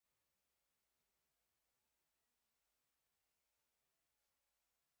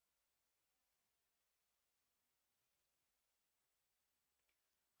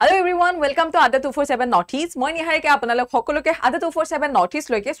Hello everyone, welcome to Ada 247 Northeast. মই নিহাৰিকা আপোনালোক সকলোকে Ada 247 Northeast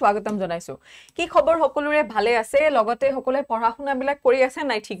লৈকে স্বাগতম জনাইছো। কি খবৰ সকলোৰে ভালে আছে লগতে সকলোৱে পঢ়া শুনা বিলাক কৰি আছে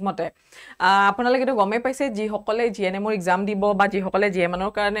নাই ঠিকমতে। আপোনালোকে তো গমে পাইছে যি সকলে GNM ৰ এক্সাম দিব বা যি সকলে GNM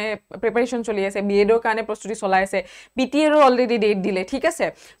ৰ কাৰণে প্ৰিপাৰেচন চলি আছে, BEd ৰ কাৰণে প্ৰস্তুতি চলাই আছে, PTA ৰ অলৰেডি ডেট দিলে, ঠিক আছে।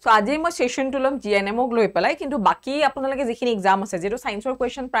 সো আজি মই সেশনটো লম GNM ক লৈ পেলাই, কিন্তু বাকি আপোনালোকে যিখিনি এক্সাম আছে যেটো সায়েন্সৰ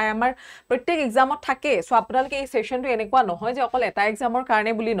কোৱেশ্চন প্ৰায় আমাৰ প্ৰত্যেক এক্সামত থাকে। সো আপোনালোকে এই সেশনটো এনেকুৱা নহয় যে অকল এটা এক্সামৰ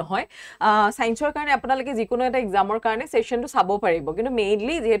কাৰণে বুলি নহয়, সায়েন্সৰ কাৰণে আপোনালোকে যিকোনো এটা এক্সামৰ কাৰণে সেশনটো চাব পাৰিব, কিন্তু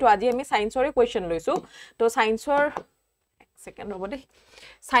মেইনলি যেহেতু আজি আমি সায়েন্সৰে কোৱেশ্চন লৈছো তো সায়েন্সৰ এক সেকেন্ড ৰব দে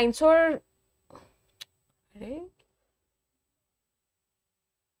সায়েন্সৰ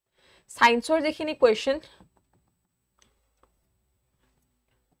সায়েন্সৰ যিখিনি কোৱেশ্চন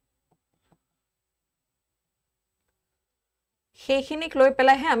সেইখিনিক লৈ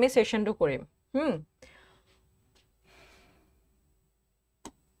পেলাইহে আমি সেশনটো কৰিম।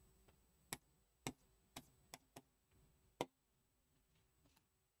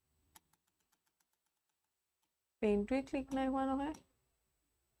 পেইনটোৱে ক্লিক নাই হোৱা নহয়।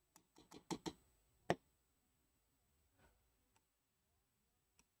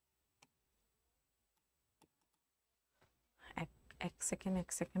 এক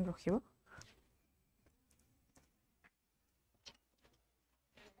সেকেন্ড ৰখিব।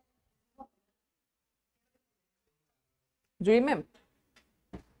 জুই মেম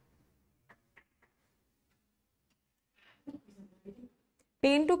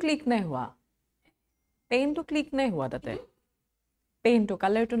পেইনটো ক্লিক নাই হোৱা, পেইনটো ক্লিক নাই হোৱা, তাতে পেইনটো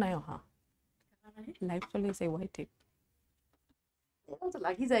কালাৰটো নাই অহা। লাইভ চলি আছে হোৱাইট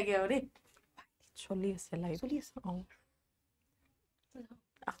লাগি যায়গে আৰু দেই, চলি আছে লাইভ চলি আছে।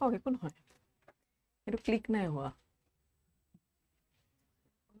 আকৌ একো নহয়, এইটো ক্লিক নাই হোৱা।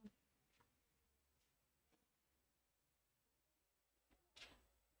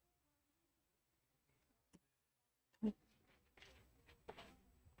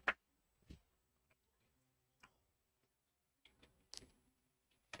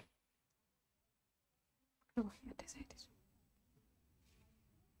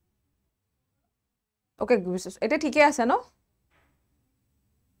 ওকে, এটা ঠিকে আছে ন?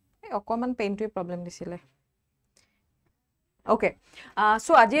 অকমান পেইনটোৱে প্ৰবলেম দিছিলে। ওকে,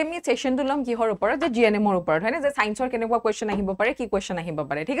 সো আজি আমি সেশনটো লম কিহৰ ওপৰত, যে GNM ৰ ওপৰত, হয় না, যে সায়েন্সৰ কেনেকুৱা কোৱেশ্চন আহিব পাৰে, কি কোৱেশ্চন আহিব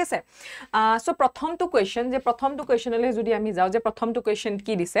পাৰে, ঠিক আছে। সো প্ৰথমটো কোৱেশ্চনলৈ যদি আমি যাওঁ, যে প্ৰথমটো কোৱেশ্চন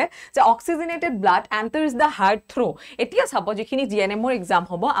কি দিছে, যে oxygenated blood এন্টাৰ্স the heart through. এতিয়া চাব যিখিনি GNM ৰ এক্সাম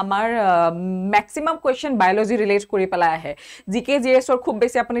হ'ব, আমাৰ ম্যাক্সিমাম কোৱেশ্চন বায়োলজি ৰিলেট কৰি পেলাই আহে। GKGS ৰ খুব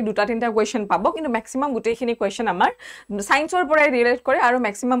বেছি আপুনি দুটা তিনিটা কোৱেশ্চন পাব, কিন্তু ম্যাক্সিমাম গোটেইখিনি কোৱেশ্চন আমাৰ সায়েন্সৰ পৰাই ৰিলেট কৰে আৰু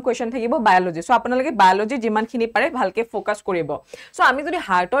ম্যাক্সিমাম কোৱেশ্চন থাকিব বায়োলজি। সো আপোনালোকে বায়োলজি যিমানখিনি পাৰে ভালকে ফোকাস কৰিব। সো আমি যদি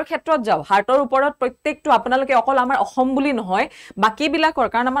হাৰ্টৰ ক্ষেত্ৰত যাওঁ, হাৰ্টৰ ওপৰত প্ৰত্যেকটো আপোনালোকে অকল আমাৰ অসম বুলি নহয় বাকি বিলাকৰ,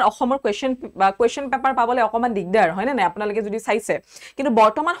 কাৰণ আমাৰ অসমৰ কোৱেশ্চন পেপাৰ পাবলৈ অকমান দিগদাৰ, হয় না নাই, আপোনালোকে যদি চাইছে। কিন্তু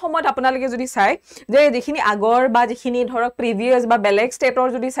বৰ্তমান সময়ত আপোনালোকে যদি চাই যে যিখিনি আগৰ বা যিখিনি ধৰক প্ৰিভিয়াস বা বেলেগ ষ্টেটৰ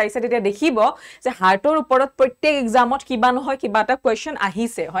যদি চাইছে, তেতিয়া দেখিব যে হাৰ্টৰ ওপৰত প্ৰত্যেক এক্সামত কিবা নহয় কিবা এটা কোৱেশ্চন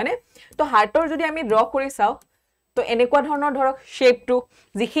আহিছে, হয়নে। তো হাৰ্টৰ যদি আমি ড্ৰ কৰি চাওঁ, তো এনেকুৱা ধৰণৰ ধৰক শেপটো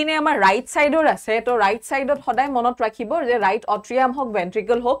যিখিনি আমাৰ ৰাইট সাইডৰ আছে, তো ৰাইট সাইডত সদায় মনত ৰাখিব যে ৰাইট অট্ৰিয়াম হওক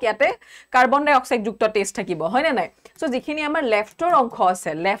ভেন্ট্ৰিকল হওক, ইয়াতে কাৰ্বন ডাই অক্সাইড যুক্ত টেষ্ট থাকিব, হয় না নাই। সো যিখিনি আমাৰ লেফ্টৰ অংশ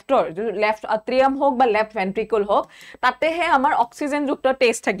আছে, লেফ্ট অট্ৰিয়াম হওক বা লেফ্ট ভেন্ট্ৰিকল হওক, তাতেহে আমাৰ অক্সিজেন যুক্ত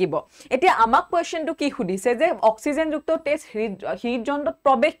টেষ্ট থাকিব। এতিয়া আমাক কোৱেশ্চনটো কি সুধিছে, যে অক্সিজেন যুক্ত টেষ্ট হৃদযন্ত্ৰত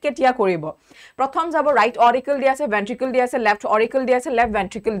প্ৰৱেশ কেতিয়া কৰিব। প্ৰথম যাব ৰাইট অৰিকল দিয়া আছে, ভেন্ট্ৰিকল দিয়া আছে, লেফ্ট অৰিকল দিয়া আছে, লেফ্ট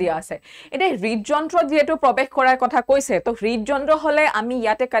ভেন্ট্ৰিকল দিয়া আছে। এতিয়া হৃদযন্ত্ৰত যেহেতু প্ৰৱেশ কৰাৰ কথা কৈছে, তো হৃদযন্ত্ৰ হলে আমি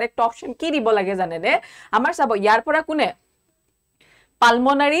ইয়াতে কাৰেক্ট অপশন কি দিব লাগে জানে দে। আমাৰ চাব ইয়াৰ পৰা কোনে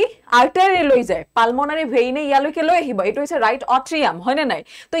পালমোনাৰী আৰ্টাৰী লৈ যায়, পালমোনাৰী ভেইনে ইয়ালৈকে লৈ আহিব, এইটো হৈছে ৰাইট অট্ৰিয়াম, হয় না নাই।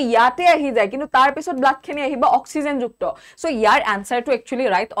 তো ইয়াতে আহি যায়, কিন্তু তাৰ পিছত ব্লাডখিনি আহিব অক্সিজেন যুক্ত। সো ইয়াৰ আনসাৰটো একচুয়ালি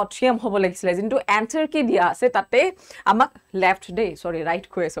ৰাইট অট্ৰিয়াম হ'ব লাগিছিলে, কিন্তু আনসাৰ কি দিয়া আছে তাতে আমাক ৰাইট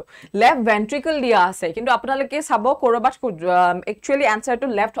কৈ আছো, লেফ্ট ভেন্ট্ৰিকল দিয়া আছে, কিন্তু আপোনালোকে চাব কৰবাত একচুয়ালি আনসাৰটো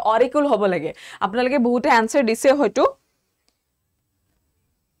লেফ্ট অৰিকল হ'ব লাগে। আপোনালোকে বহুতে আনসাৰ দিছে হয়তো,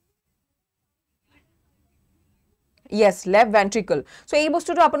 yes, left ventricle. So এই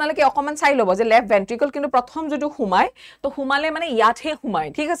বস্তুটো আপোনালোকে অকমান চাই লব যে লেফ্ট ভেন্ট্ৰিকল কিন্তু প্ৰথম যেটো হুমাই, তো হুমালে মানে ইয়াতহে হুমাই,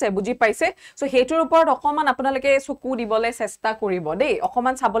 ঠিক আছে, বুজি পাইছে। সো হেতুৰ ওপৰত অকমান আপোনালোকে চকু দিবলৈ চেষ্টা কৰিব দেই,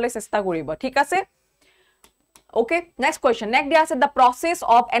 অকমান চাবলৈ চেষ্টা কৰিব, ঠিক আছে। Okay, next question. Next dia ase the process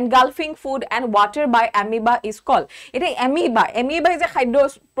of engulfing food and water by amoeba is called. Eta amoeba je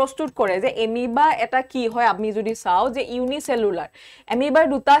khadyo prostut kore je amoeba eta ki hoy apni jodi sao je unicellular. Amoeba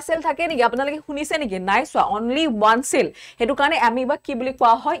duta cell thake niki apnalage khunise niki nai so only one cell. Hetu kane amoeba ki boli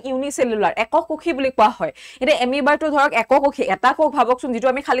kwa hoy unicellular ekok kokhi boli kwa hoy. Eta amoeba to dhorok ekok kokhi eta kok bhaboksun jitu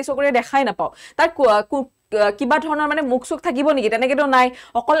ami khali sokore dekhai na pao. Tar কিবা ধৰণৰ মানে মুখ সুখ থাকিব নেকি তেনেকেতো নাই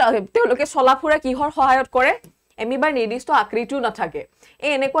অকল তেওঁলোকে চলাফুৰা কিহৰ সহায়ত কৰে এমিবাৰ নিৰ্দিষ্ট আকৃতিও নাথাকে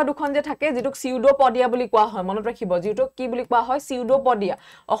এই এনেকুৱা দুখন যে থাকে যেটোক সিউডোপডিয়া বুলি কোৱা হয় মনত ৰাখিব যেটো কি বুলি কোৱা হয় সিউডোপডিয়া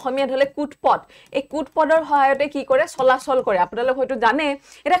অসমীয়া ধলে কুটপদ এই কুটপদৰ সহায়তে কি কৰে চলাচল কৰে আপোনালোক হয়তো জানে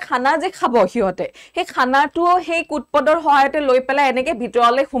এটা খানা যে খাব হিয়তে সেই খানাটো সেই কুটপদৰ সহায়তে লৈ পেলাই এনেকে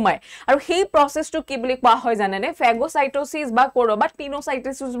ভিতৰলে ঘুমায় আৰু সেই প্ৰসেসটো কি বুলি কোৱা হয় জানেনে ফেগোসাইটোসিস বা কৰবাত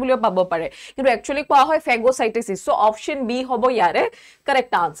পিনোসাইটোসিস বুলিও পাব পাৰে কিন্তু একচুয়ালি কোৱা হয় ফেগোসাইটোসিস সো অপশন বি হ'ব ইয়াৰে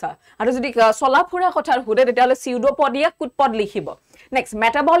কাৰেক্ট আনসাৰ আৰু যদি চলাফুৰা কথাৰ হুদে তেতিয়ালে সিউডোপডিয়া কুটপদ লিখিব Next,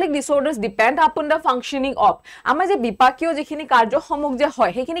 metabolic disorders depend upon the functioning of. Ama je bipakio jekhini karjo homuk je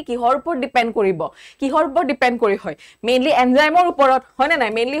hoy, hekhini kihor upor depend koribo. Kihor upor depend kori hoy. Mainly enzyme or uporot. Hoy na nai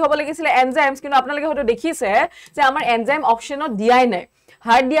mainly hobo lagisile enzymes kintu apnalage hoyto dekhise je amar enzyme option ot diyai nai.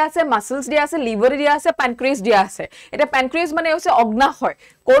 Heart dia ase, muscles dia ase, liver dia ase, pancreas dia ase. Eta pancreas mane hoise অগ্নাশয়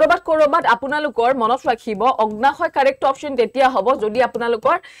কৰবাত আপোনালোকৰ মনত ৰাখিব অগ্নাশয় correct option তেতিয়া হ'ব যদি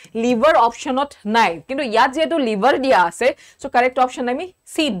আপোনালোকৰ লিভাৰ অপচনত নাই কিন্তু ইয়াত যেটো লিভাৰ দিয়া আছে সো কাৰেক্ট অপচন আমি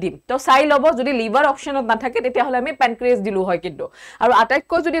সি দিম তো চাই লব যদি লিভাৰ অপচনত নাথাকে তেতিয়া হলে আমি প্যানক্ৰিয়াস দিলু হয় কিন্তু আৰু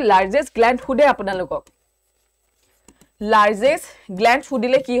আটাইতকৈ যদি লাৰ্জেষ্ট গ্ল্যান্ড হুডে আপোনালোকক লাৰ্জেষ্ট গ্ল্যান্ড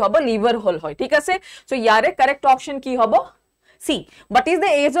হুডিলে কি হ'ব লিভাৰ হল হয় ঠিক আছে সো ইয়াৰে কাৰেক্ট অপচন কি হ'ব C. What is the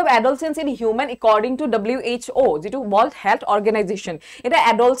age of adolescence in human according to WHO, যেটো World Health Organization? এটা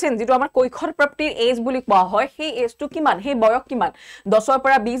adolescence যেটো আমাৰ কৈশোৰ প্ৰাপ্তিৰ age বুলি কোৱা হয় সেই age টো কিমান সেই বয়স কিমান 10 ৰ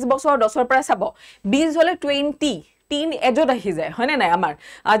পৰা 20 বছৰ 10 ৰ পৰা চাব 20 হলে 20 টিন এজত আহি যায় হয়নে নাই আমাৰ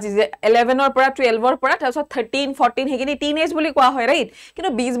আজি 11 ৰ পৰা 12 ৰ পৰা তাৰছত 13 14 হেকিনি টিন এজ বুলি কোৱা হয় ৰাইট কিন্তু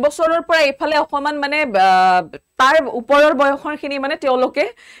 20 বছৰৰ পৰা এফালে অকমান মানে তাৰ ওপৰৰ বয়সৰখিনি মানে তেওঁলোকে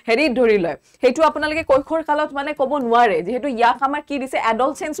হেৰি ধৰি লয় হেতু আপোনালোকে কৈশোৰ কালত মানে ক'ব নোৱাৰে যেহেতু ইয়াক আমাৰ কি দিছে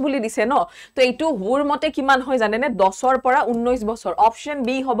এডলসেন্স বুলি দিছে ন তো এইটো হুৰ মতে কিমান হয় জানেনে 10 ৰ পৰা 19 বছৰ অপচন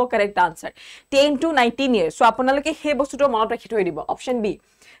বি হ'ব correct answer 10 to 19 years so আপোনালোকে সেই বস্তুটো মনত ৰাখি থৈ দিব অপচন বি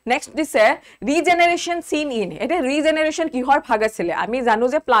Next দিছে ৰিজেনাৰেশন সিন ইন এটা ৰিজেনাৰেশন কিহৰ ভাগ আছিল আমি জানো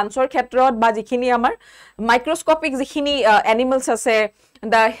যে প্লান্টছৰ ক্ষেত্ৰত বা যিখিনি আমাৰ মাইক্ৰোস্কোপিক যিখিনি এনিমেলস আছে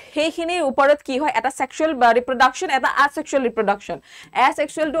দা হেখিনিৰ ওপৰত কি হয় এটা সেক্সুৱেল ৰিপ্ৰডাকশন এটা asexual ৰিপ্ৰডাকশন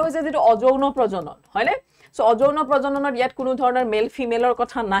asexual টো হৈছে যেটো অযৌন প্ৰজনন হয়নে সো অযৌন প্ৰজননৰ ইয়াত কোনো ধৰণৰ মেল ফিমেলৰ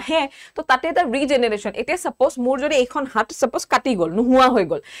কথা নাহে তো তাতে এটা ৰিজেনাৰেশন এটা সাপোজ মোৰ যদি এখন হাত সাপোজ কাটি গল নোহুৱা হৈ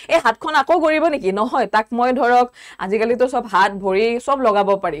গল এই হাতখন আকৌ গৰিব নেকি নহয় তাক মই ধৰক আজিকালি তো সব হাত ভৰি সব লগাব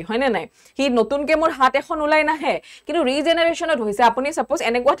পাৰি হয়নে নাই কি নতুনকে মোৰ হাত এখন উলাই নাহে কিন্তু ৰিজেনাৰেশনত হৈছে আপুনি সাপোজ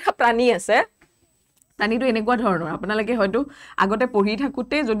এনেকুৱা এটা প্ৰাণী আছে তানিটো এনেকুৱা ধৰণৰ আপোনালোকে হয়তো আগতে পঢ়ি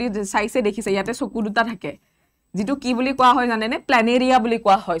থাকুতে যদি চাইছে দেখিছে ইয়াতে চকু দুটা থাকে যেটো কি বুলি কোৱা হয় জানেনে প্ল্যানেৰিয়া বুলি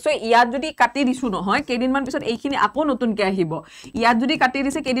কোৱা হয় সো ইয়াত যদি কাটি দিছু নহয় কেদিনমান পিছত এইখিনি আকৌ নতুনকে আহিব ইয়াত যদি কাটি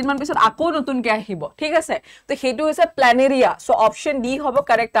দিছে কেদিনমান পিছত আকৌ নতুনকে আহিব ঠিক আছে তো হেতু হৈছে প্ল্যানেৰিয়া সো অপচন ডি হ'ব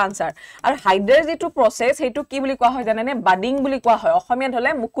কাৰেক্ট আনসাৰ আৰু হাইড্ৰাৰ যেটো প্ৰসেস হেতু কি বুলি কোৱা হয় জানেনে বাডিং বুলি কোৱা হয় অসমীয়া হলে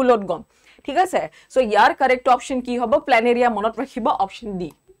মুকুলোদ্গম ঠিক আছে সো ইয়াৰ কাৰেক্ট অপচন কি হ'ব প্ল্যানেৰিয়া মনত ৰাখিব option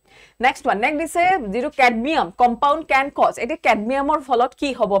D Next one, next is যেটো cadmium compound can cause এটা cadmiumৰ ফলত কি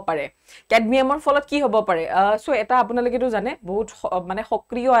হ'ব পাৰে cadmiumৰ ফলত কি হ'ব পাৰে সো এটা আপোনালোকে তো জানে বহুত মানে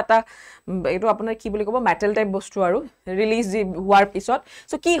সক্ৰিয় এটা এটো আপোনাৰ কি বুলি ক'ব মেটাল টাইপ বস্তু আৰু ৰিলিজ হোৱাৰ পিছত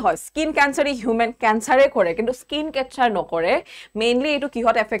সো কি হয় স্কিন ক্যান্সাৰ হিউম্যান ক্যান্সাৰে কৰে কিন্তু স্কিন ক্যান্সাৰ নকৰে মেইনলি এটো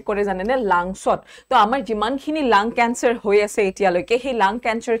কিহত এফেক্ট কৰে জানেনে লাংছত তো আমাৰ যিমানখিনি লাং ক্যান্সাৰ হৈ আছে এতিয়ালৈকে সেই লাং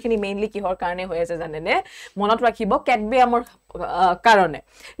ক্যান্সাৰখিনি মেইনলি কিহৰ কাৰণে হৈ আছে জানেনে মনত ৰাখিব cadmiumৰ কাৰণে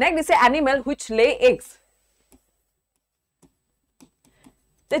নেক্সট দিছে এনিমেল which lay eggs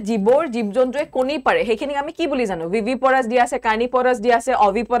তে জীবজন্তুৱে কণী পাৰে হেখিনি আমি কি বুলি জানো ভিভিপৰাছ দিয়া আছে কাৰ্নিপৰাছ দিয়া আছে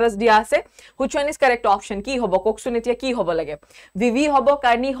অভিপৰাছ দিয়া আছে which one is correct option কি হ'ব ককচোন এতিয়া কি হ'ব লাগে ভিভি হ'ব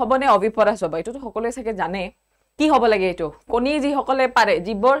কাৰ্নি হ'ব নে অভিপৰাছ হ'ব এটো তো সকলোৱে চাগে জানে কি হ'ব লাগে এটো কণী যি সকলে পাৰে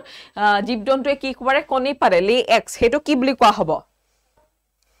জীবজন্তুৱে কি কৰে কণী পাৰে lay eggs হেটো কি বুলি কোৱা হ'ব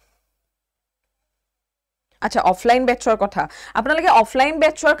আচ্ছা অফলাইন বেটছৰ কথা আপোনালোকে অফলাইন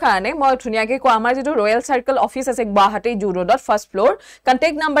বেটছৰ কাৰণে মই ধুনিয়াকে কো আমাৰ যেটো ৰয়েল সাৰ্কেল অফিস আছে গুৱাহাটী জু ৰোডত ফাৰ্স্ট ফ্লোৰ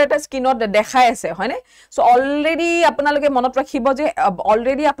কন্টাক্ট নাম্বাৰ এটা স্ক্ৰিনত দেখাই আছে হয়নে সো অলৰেডি আপোনালোকে মনত ৰাখিব যে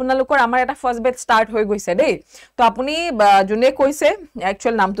অলৰেডি আপোনালোকৰ আমাৰ এটা ফাৰ্স্ট বেট স্টাৰ্ট হৈ গৈছে দেই তো আপুনি জুনে কৈছে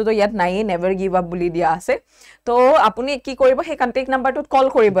একচুয়াল নামটো তো ইয়াত নাই নেভাৰ গিভ আপ বুলি দিয়া আছে তো আপুনি কি কৰিব সেই কন্টাক্ট নাম্বাৰটোত কল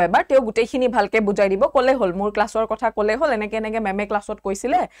কৰিব এবাৰ তেও গুটেখিনি ভালকে বুজাই দিব কলে হল মোৰ ক্লাছৰ কথা কলে হল এনেকে মেমে ক্লাছত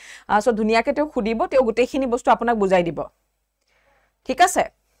কৈছিলে সো ধুনিয়াকে তেও খুদিব তেও গুটেখিনি বস্তু আপোনাক বুজাই দিব ঠিক আছে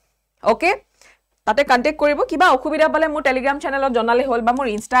ওকে তাতে কন্টাক্ট কৰিব কিবা অসুবিধা পালে মোৰ টেলিগ্ৰাম চেনেলত জনালে হ'ল বা মোৰ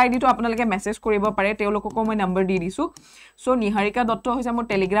ইনষ্টা আইডিটো আপোনালোকে মেছেজ কৰিব পাৰে তেওঁলোকক মই নম্বৰ দি দিছো সো নিহাৰিকা দত্ত হৈছে মোৰ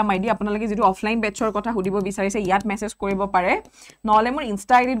টেলিগ্ৰাম আইডি আপোনালোকে যেটো অফলাইন বেটছৰ কথা সুধিব বিচাৰিছে ইয়াত মেছেজ কৰিব পাৰে নহলে মোৰ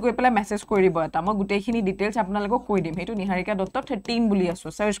ইনষ্টা আইডিত গৈ পেলাই মেছেজ কৰি দিব এটা মই গোটেইখিনি ডিটেইলছ আপোনালোকক কৈ দিম হেতু নিহাৰিকা দত্ত 13 বুলি আছো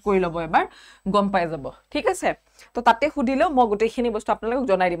সাৰ্চ কৰি লব এবাৰ গম পাই যাব ঠিক আছে তো তাতে সুধিলেও মই গোটেইখিনি বস্তু আপোনালোকক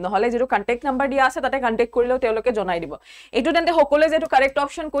জনাই দিম নহলে যেটো কন্টাক্ট নম্বৰ দিয়া আছে তাতে কন্টাক্ট কৰিলেও তেওঁলোকে জনাই দিব এটো তেন্তে সকলোৱে যেটো কাৰেক্ট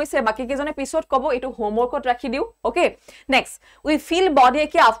অপচন কৈছে বাকি কেজনে পিছত কব এটো হোমৱৰ্কত ৰাখি দিও ওকে নেক্সট উই ফিল বডি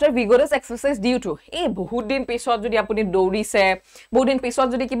কি আফটাৰ ভিগোৰাছ এক্সাৰসাইজ ডিউ টু এই বহুত দিন পিছত যদি আপুনি দৌৰিছে বহুত দিন পিছত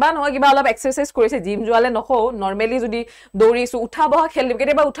যদি কিবা নহয় কিবা অলপ এক্সাৰসাইজ কৰিছে জিম যোৱালে নখো নৰমালি যদি দৌৰিছো উঠা বহা খেল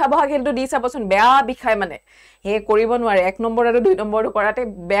কেতিয়াবা উঠা বহা খেলটো দি চাবচোন বেয়া বিখাই মানে হে কৰিব নোৱাৰে 1 নম্বৰ আৰু 2 নম্বৰটো কৰাতে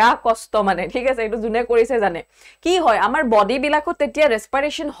বেয়া কষ্ট মানে ঠিক আছে এটো জুনে কৰিছে জানে কি হয় আমাৰ বডি বিলাকত তেতিয়া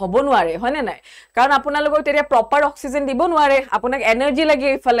ৰেসপিৰেশন হ'ব নোৱাৰে হয় না নাই কাৰণ আপোনালোকক তেতিয়া প্ৰপাৰ অক্সিজেন দিব নোৱাৰে আপোনাক এনাৰ্জি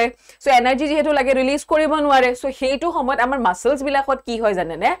লাগে ইফালে সো এনাৰ্জি যেহেতু লাগে ৰিলিজ কৰিব নোৱাৰে সো হেইটো সময়ত আমাৰ মাসলস বিলাকত কি হয়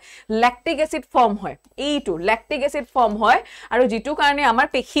জানে নে ল্যাকটিক এসিড ফৰ্ম হয় এইটো ল্যাকটিক এসিড ফৰ্ম হয় আৰু যেটো কাৰণে আমাৰ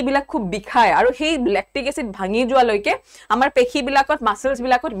পেশী বিলাক খুব বিখায় আৰু সেই ল্যাকটিক এসিড ভাঙি যোৱা লৈকে আমাৰ পেশী বিলাকত মাসলস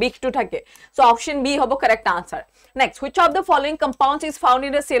বিলাকত বিখটো থাকে সো অপচন বি হ'ব correct answer Next, which of the following compounds is found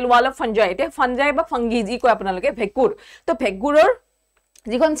in the cell wall of fungi? It is fungi বা fungi জি কয় আপোনালোকে ভেকুৰ তো ভেকুৰৰ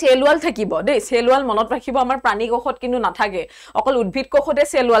যিখন সেল ওয়াল থাকিব দে সেল ওয়াল মনত ৰাখিব আমাৰ প্ৰাণী কোষত কিন্তু নাথাকে অকল উদ্ভিদ কোষতে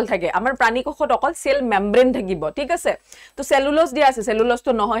সেল ওয়াল থাকে আমাৰ প্ৰাণী কোষত অকল সেল মেমব্ৰেন থাকিব ঠিক আছে তো সেলুলোজ দিয়া আছে সেলুলোজ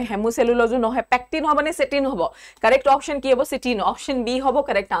তো নহয় হেমোসেলুলোজো নহয় পেকটিন হ'ব নে সেটিন হ'ব কাৰেক্ট অপচন কি হ'ব সেটিন অপচন বি হ'ব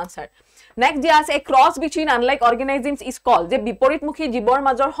correct answer Next, yes, a cross between unlike organisms is called. যে বিপৰীতমুখী জীৱৰ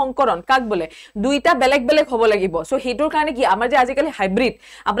মাজৰ সংকৰণ কাক বলে দুইটা বেলেগ বেলেগ হ'ব লাগিব সো হেতুৰ কাৰণে কি আমাৰ যে আজিকালি হাইব্ৰিড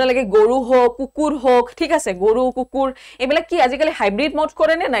আপোনালোকে গৰু হোক কুকুৰ হোক ঠিক আছে গৰু কুকুৰ এবিলাক কি আজিকালি হাইব্ৰিড মোড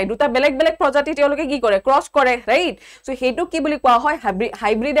কৰে নে নাই দুটা বেলেগ বেলেগ প্ৰজাতি তেওঁলোকে কি কৰে ক্ৰস কৰে ৰাইট সো হেতু কি বুলি কোৱা হয়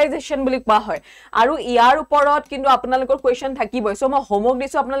হাইব্ৰিডাইজেশন বুলি কোৱা হয় আৰু ইয়াৰ ওপৰত কিন্তু আপোনালোকৰ কোৱেশ্চন থাকিব সো মই হোমৱৰ্ক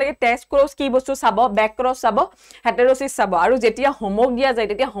দিছো আপোনালোকে টেষ্ট ক্ৰস কি বস্তু চাব ব্যাক ক্ৰস চাব হেটেৰোসিস চাব আৰু যেতিয়া হোমৱৰ্ক দিয়া যায়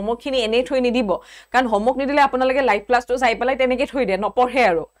তেতিয়া হোমৱৰ্কখিনি এনে থৈ নিদিব কাৰণ হোমৱৰ্ক নিদিলে আপোনালোকে লাইভ ক্লাছটো চাই পেলাই তেনেকৈ থৈ দিয়ে নপঢ়ে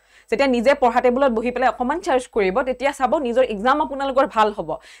আৰু যেতিয়া নিজে পঢ়া টেবুলত বহি পেলাই অকমান চাৰ্চ কৰিব তেতিয়া চাব নিজৰ এক্সাম আপোনালোকৰ ভাল হ'ব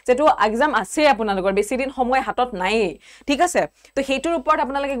যেটো এক্সাম আছে আপোনালোকৰ বেছি দিন সময় হাতত নাই ঠিক আছে তো হেইটোৰ ওপৰত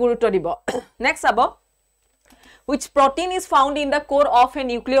আপোনালোকে গুৰুত্ব দিব নেক্সট চাব which protein is found in the core of a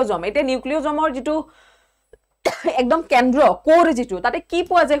nucleosome এটা নিউক্লিওজমৰ যেটো একদম কেন্দ্ৰ কোৰ যেটো তাতে কি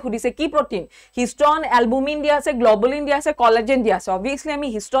পোৱা যায় খুদিছে কি প্ৰটিন হিস্টোন অ্যালবুমিন দিয়া আছে গ্লোবুলিন দিয়া আছে কোলাজেন দিয়া আছে obviously আমি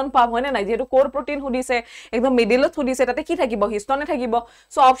হিস্টোন পাম হয় না নাই যেটো কোর প্ৰটিন খুদিছে একদম মিডলত খুদিছে তাতে কি থাকিব হিস্টোনে থাকিব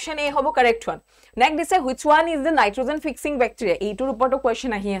সো অপচন এ হ'ব কারেক্ট ওয়ান নেক্সট দিছে which one is the nitrogen fixing bacteria এইটোৰ ওপৰতো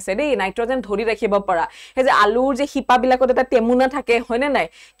কোৱেশ্চন আহি আছে দেই নাইট্ৰজেন ধৰি ৰাখিব পৰা হে যে আলুৰ যে হিপা বিলাকত এটা টেমুনা থাকে হয় না নাই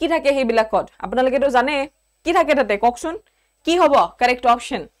কি থাকে হে বিলাকত আপোনালোকে তো জানে কি থাকে তাতে ককচোন কি হ'ব কারেক্ট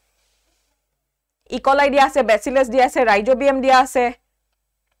অপচন ইকলাই দিয়া আছে ব্যাচিলাস দিয়া আছে রাইজোবিয়াম দিয়া আছে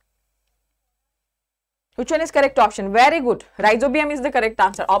which one is correct option very good rhizobium is the correct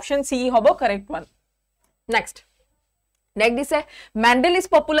answer option c hobo correct one next is Mendel is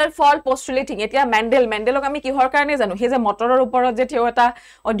popular for postulating etia Mendelok ami kihor karone janu he je motoror uporot je theu eta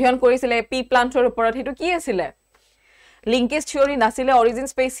অধ্যয়ন কৰিছিলে P প্লান্টৰ ওপৰত হেতু কি আছিল linkage theory nasile origin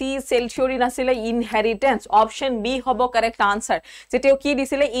species cell theory nasile inheritance option b hobo correct answer jeteo ki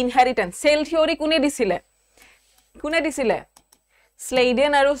disile inheritance cell theory kune disile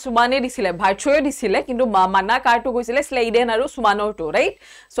Sladen aru Sumane disile bhachoe disile kintu mana kartu goisile Sladen aru Sumanor to right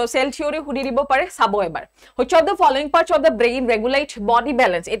so cell theory hudi dibo pare sabo ebar which of the following parts of the brain regulate body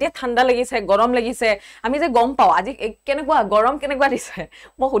balance etia thanda lagise gorom lagise ami je gom pao aji kenekwa gorom kenekwa dise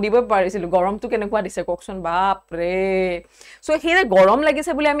mo hudibo parisilu gorom tu kenekwa dise kokson bap re so here gorom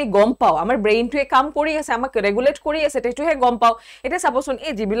lagise bole ami gom pao amar brain tu e kam kori ase amak regulate kori ase tetu he gom pao eta sabosun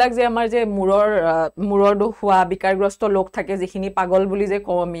e jibilak je amar je muror do hua bikargrosto lok thake jekhini গল বুলি যে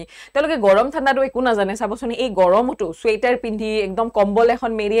কমি তেলকে গৰম ঠাণ্ডা দো একো না জানে সাবছন এই গৰমটো সোয়েটাৰ পিন্ধি একদম কম্বল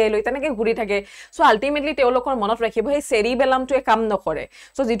এখন মেৰিয়াই লৈ তনেকে ঘুৰি থাকে সো আলটিমেটলি তেওলকৰ মনত ৰাখিব এই সেৰিবেলামটো কাম নকৰে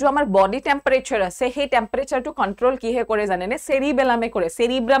সো যেটো আমাৰ বডি টেম্পাৰেচাৰ আছে সেই টেম্পাৰেচাৰটো কন্ট্ৰোল কিহে কৰে জানেনে সেৰিবেলামে কৰে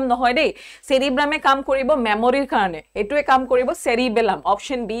সেৰিব্ৰাম নহয় দেই সেৰিব্ৰামে কাম কৰিব মেমৰিৰ কাৰণে এটোৱে কাম কৰিব সেৰিবেলাম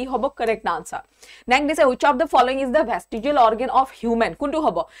অপচন বি হ'ব কারেক্ট আনসার নেক্সট দিছে which of the following is the vestigial organ of human কোনটো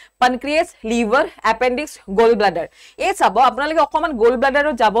হ'ব pancreas liver appendix gallbladder এই চাব আপোনালোকে অকমান gallbladder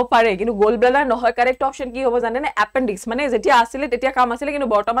যাব পাৰে কিন্তু gallbladder নহয় কারেক্ট অপচন কি হ'ব জানেনে appendix মানে যেতিয়া আছিল তেতিয়া কাম আছিল কিন্তু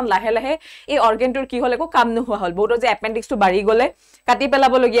বৰ্তমান লাহে লাহে এই অৰ্গানটোৰ কি হলে কো কাম নোহোৱা হল বহুত যে appendix টো বাঢ়ি গলে কাটি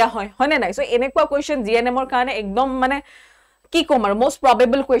পেলাব লগিয়া হয় হয়নে নাই সো এনেকুৱা কোৱেশ্চন জিএনএম ৰ কাৰণে একদম মানে কি কম আৰু মোস্ট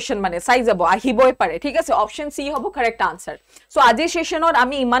প্ৰবেবল কোৱেশ্চন মানে চাই যাব আহিবই পাৰে ঠিক আছে অপচন সি হ'ব কাৰেক্ট আনসাৰ সো আজি সেশনত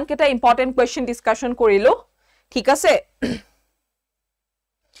আমি ইমান কেটা ইম্পৰ্টেন্ট কোৱেশ্চন ডিসকাশন কৰিলো ঠিক আছে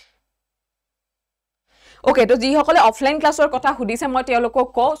ওকে তো যি সকলে অফলাইন ক্লাছৰ কথা সুধিছে মই তেওঁলোকক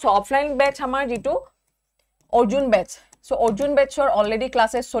ক সো অফলাইন বেচ আমাৰ যেটো অৰ্জুন বেচ So Arjun Batchor already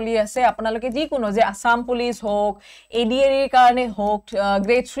classes চলি আছে আপোনালোকে যি কোনো যে আসাম পুলিশ হোক এডিআৰ এৰ কাৰণে হোক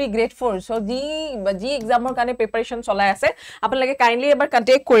গ্ৰেড 3 গ্ৰেড 4 সো জি এক্সামৰ কাৰণে প্ৰিপাৰেচন চলাই আছে আপোনালোকে কাইন্ডলি এবাৰ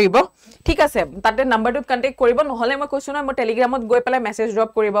কন্টাক্ট কৰিব ঠিক আছে তাতে নাম্বাৰটোত কন্টাক্ট কৰিব নহলে মই কৈছো না মই টেলিগ্ৰামত গৈ পেলাই মেসেজ ড্ৰপ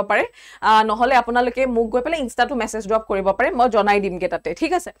কৰিব পাৰে নহলে আপোনালোকে মোক গৈ পেলাই ইনষ্টাটো মেসেজ ড্ৰপ কৰিব পাৰে মই জনাই দিমগে তাতে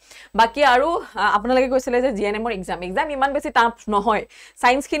ঠিক আছে বাকি আৰু আপোনালোকে কৈছিলে যে জিএনএম ৰ এক্সাম ইমান বেছি টাফ নহয়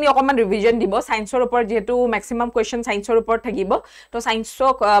সায়েন্স খিনি অকমান ৰিভিজন দিব সায়েন্সৰ ওপৰত যেহেতু ম্যাক্সিমাম কোৱেশ্চন সায়েন্সৰ ওপৰত থাকিব তো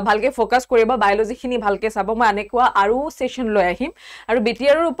সায়েন্সক ভালকে ফোকাস কৰিব বায়োলজি খিনি ভালকে চাব মই আনেকুৱা আৰু সেশন লৈ আহিম আৰু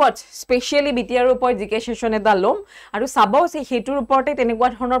বিটিআৰ ৰ ওপৰত স্পেশালি বিটিআৰ ৰ ওপৰত জিকে সেশন এটা লম আৰু চাব যে হেতুৰ ওপৰতে তেনেকুৱা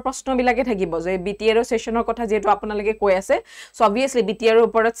ধৰণৰ প্ৰশ্ন বিলাকে থাকিব যে বিটিআৰ ৰ সেশনৰ কথা যেহেতু আপোনালোকে কৈ আছে সো অবভিয়াসলি বিটিআৰ ৰ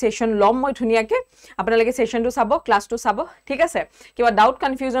ওপৰত সেশন লম মই ধুনিয়াকে আপোনালোকে সেশনটো চাব ক্লাছটো চাব ঠিক আছে কিবা ডাউট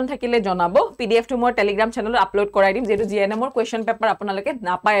কনফিউজন থাকিলে জনাব পিডিএফ টো মই টেলিগ্ৰাম চেনেলত আপলোড কৰাই দিম যেহেতু জিএনএম ৰ কোৱেশ্চন পেপাৰ আপোনালোকে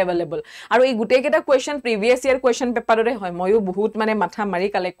নাপায় अवेलेबल আৰু এই গুটেই কেটা কোৱেশ্চন প্ৰিভিয়াস ইয়াৰ কোৱেশ্চন পেপাৰৰে হয় ময়ো বহুত মানে মাথা মাৰি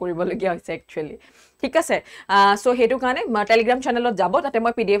কালেক্ট কৰিব লগিয়া হৈছে একচুয়ালি ঠিক আছে সো হেতু কাৰণে টেলিগ্ৰাম চেনেলত যাব তাতে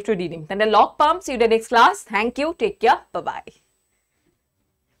মই পিডিএফ টো দি দিম তেনে লগ পাম সি U the next class thank U tech care bye bye